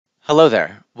Hello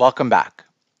there, welcome back.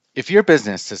 If your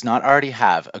business does not already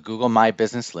have a Google My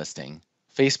Business listing,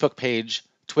 Facebook page,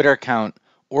 Twitter account,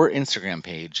 or Instagram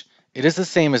page, it is the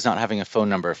same as not having a phone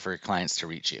number for your clients to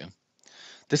reach you.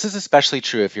 This is especially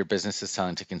true if your business is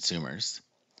selling to consumers.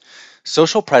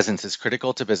 Social presence is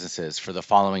critical to businesses for the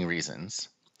following reasons: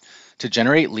 to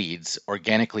generate leads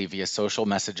organically via social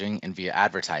messaging and via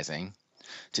advertising,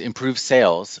 to improve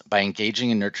sales by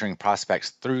engaging and nurturing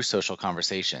prospects through social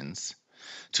conversations,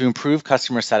 to improve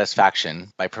customer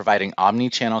satisfaction by providing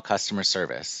omni-channel customer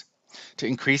service, to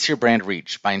increase your brand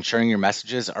reach by ensuring your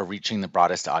messages are reaching the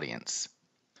broadest audience.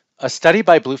 A study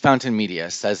by Blue Fountain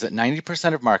Media says that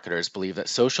 90% of marketers believe that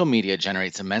social media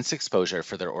generates immense exposure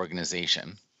for their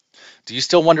organization. Do you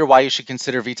still wonder why you should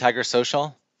consider Vtiger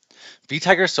Social?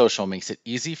 Vtiger Social makes it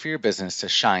easy for your business to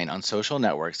shine on social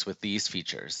networks with these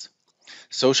features.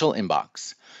 Social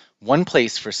Inbox, one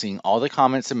place for seeing all the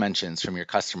comments and mentions from your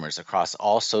customers across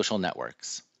all social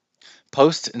networks.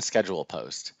 Post and schedule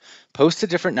post. Post to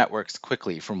different networks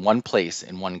quickly from one place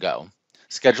in one go.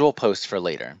 Schedule post for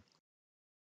later.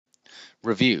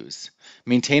 Reviews.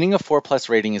 Maintaining a 4+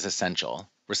 rating is essential.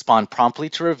 Respond promptly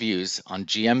to reviews on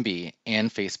GMB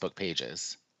and Facebook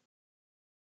pages.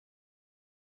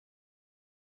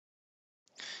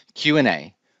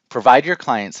 Q&A. Provide your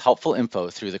clients helpful info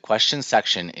through the questions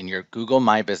section in your Google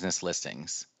My Business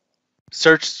listings.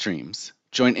 Search streams.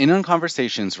 Join in on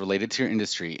conversations related to your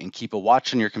industry and keep a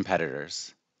watch on your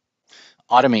competitors.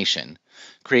 Automation.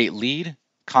 Create lead,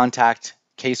 contact,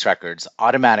 case records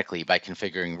automatically by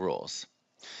configuring rules.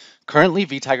 Currently,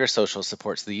 Vtiger Social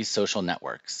supports these social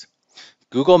networks: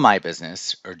 Google My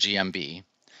Business, or GMB,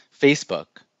 Facebook,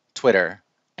 Twitter,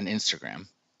 and Instagram.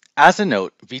 As a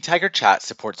note, Vtiger Chat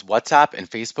supports WhatsApp and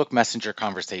Facebook Messenger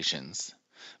conversations.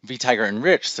 Vtiger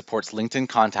Enrich supports LinkedIn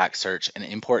contact search and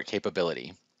import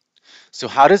capability. So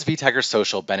how does Vtiger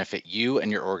Social benefit you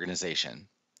and your organization?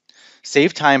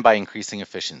 Save time by increasing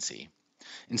efficiency.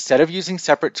 Instead of using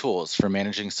separate tools for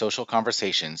managing social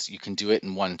conversations, you can do it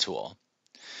in one tool.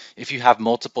 If you have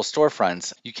multiple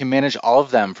storefronts, you can manage all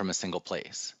of them from a single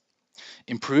place.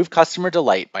 Improve customer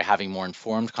delight by having more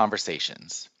informed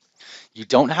conversations. You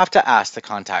don't have to ask the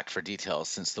contact for details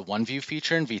since the OneView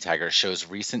feature in Vtiger shows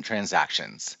recent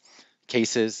transactions,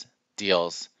 cases,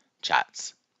 deals,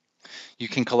 chats. You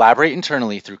can collaborate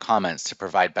internally through comments to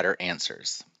provide better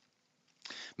answers.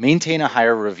 Maintain a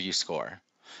higher review score.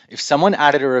 If someone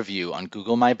added a review on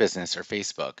Google My Business or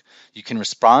Facebook, you can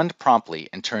respond promptly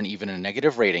and turn even a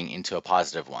negative rating into a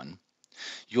positive one.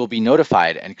 You will be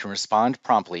notified and can respond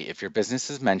promptly if your business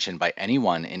is mentioned by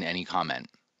anyone in any comment.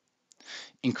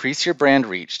 Increase your brand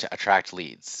reach to attract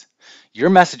leads. Your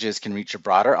messages can reach a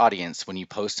broader audience when you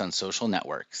post on social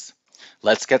networks.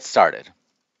 Let's get started.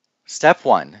 Step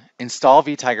 1. Install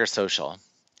Vtiger Social.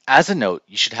 As a note,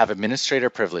 you should have administrator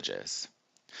privileges.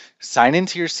 Sign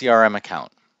into your CRM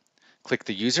account. Click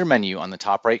the user menu on the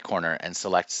top right corner and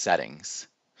select Settings.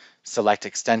 Select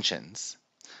Extensions.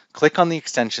 Click on the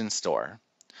Extension Store.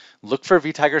 Look for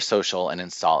Vtiger Social and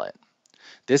install it.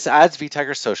 This adds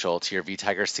Vtiger Social to your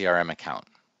Vtiger CRM account.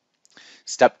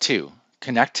 Step 2.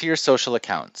 Connect to your social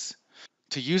accounts.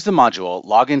 To use the module,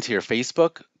 log into your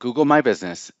Facebook, Google My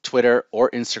Business, Twitter, or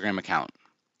Instagram account.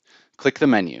 Click the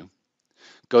menu.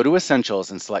 Go to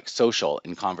Essentials and select Social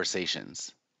in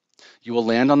Conversations. You will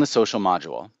land on the Social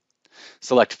module.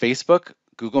 Select Facebook,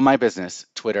 Google My Business,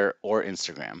 Twitter, or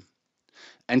Instagram.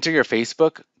 Enter your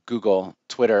Facebook, Google,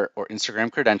 Twitter, or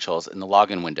Instagram credentials in the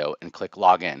login window and click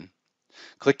Login.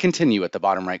 Click Continue at the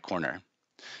bottom right corner.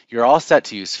 You're all set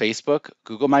to use Facebook,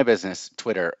 Google My Business,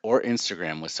 Twitter, or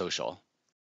Instagram with social.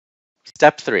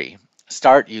 Step 3.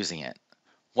 Start using it.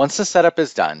 Once the setup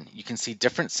is done, you can see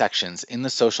different sections in the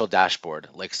social dashboard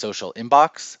like Social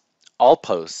Inbox, All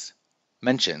Posts,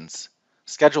 Mentions,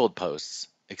 Scheduled Posts,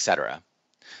 etc.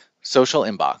 Social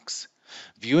Inbox.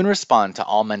 View and respond to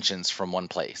all mentions from one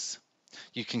place.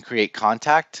 You can create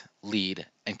contact, lead,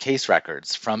 and case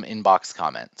records from inbox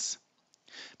comments.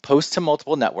 Post to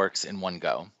multiple networks in one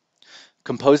go.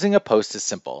 Composing a post is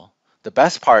simple. The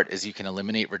best part is you can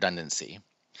eliminate redundancy.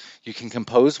 You can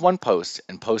compose one post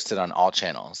and post it on all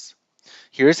channels.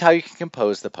 Here's how you can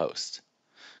compose the post.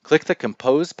 Click the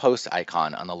Compose Post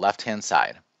icon on the left-hand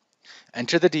side.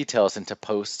 Enter the details into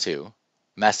Post to,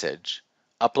 Message,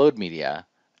 Upload Media,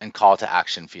 and Call to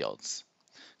Action fields.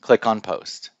 Click on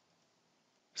Post.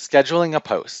 Scheduling a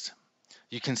post.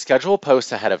 You can schedule a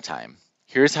post ahead of time.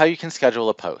 Here's how you can schedule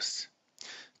a post.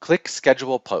 Click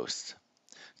Schedule Post.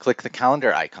 Click the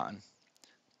calendar icon.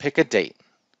 Pick a date.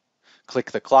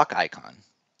 Click the clock icon.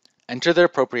 Enter the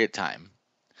appropriate time.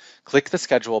 Click the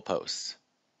Schedule Post.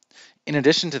 In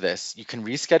addition to this, you can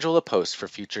reschedule a post for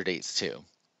future dates too.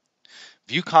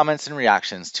 View comments and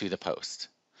reactions to the post.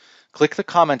 Click the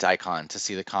comment icon to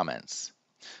see the comments.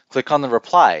 Click on the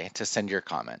reply to send your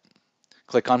comment.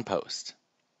 Click on Post.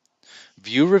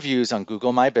 View reviews on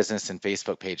Google My Business and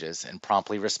Facebook pages and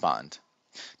promptly respond.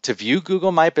 To view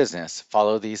Google My Business,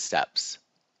 follow these steps.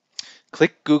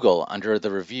 Click Google under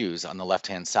the reviews on the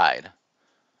left-hand side.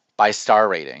 By star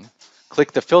rating,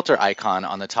 click the filter icon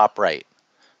on the top right.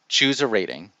 Choose a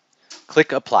rating.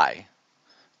 Click Apply.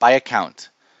 By account,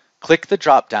 click the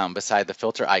drop-down beside the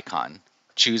filter icon.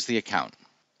 Choose the account.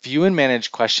 View and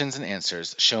manage questions and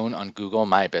answers shown on Google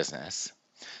My Business.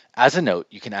 As a note,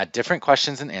 you can add different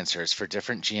questions and answers for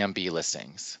different GMB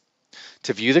listings.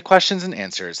 To view the questions and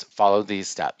answers, follow these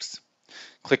steps.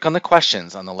 Click on the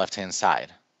questions on the left-hand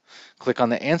side. Click on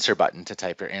the Answer button to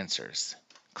type your answers.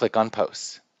 Click on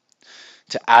Post.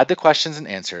 To add the questions and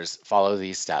answers, follow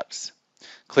these steps.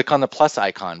 Click on the plus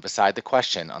icon beside the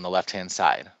question on the left-hand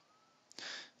side.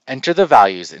 Enter the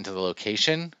values into the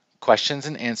location, questions,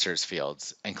 and answers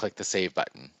fields, and click the Save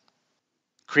button.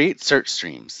 Create search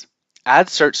streams. Add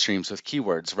search streams with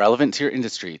keywords relevant to your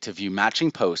industry to view matching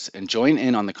posts and join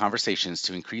in on the conversations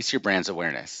to increase your brand's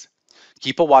awareness.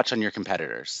 Keep a watch on your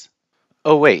competitors.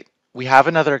 Oh wait, we have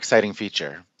another exciting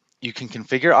feature. You can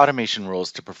configure automation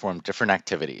rules to perform different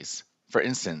activities. For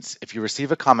instance, if you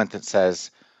receive a comment that says,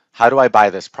 "How do I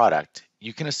buy this product?"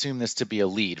 you can assume this to be a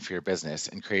lead for your business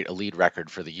and create a lead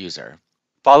record for the user.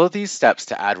 Follow these steps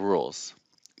to add rules.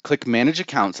 Click Manage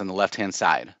Accounts on the left-hand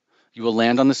side. You will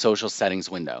land on the Social Settings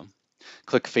window.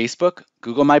 Click Facebook,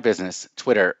 Google My Business,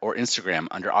 Twitter, or Instagram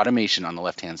under Automation on the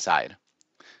left-hand side.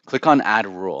 Click on Add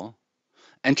Rule.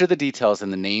 Enter the details in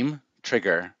the Name,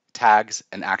 Trigger, Tags,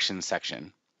 and Actions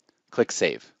section. Click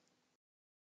Save.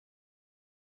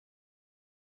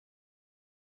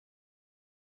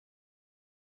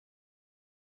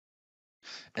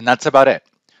 And that's about it.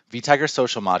 Vtiger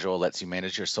Social Module lets you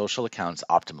manage your social accounts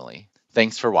optimally.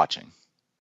 Thanks for watching.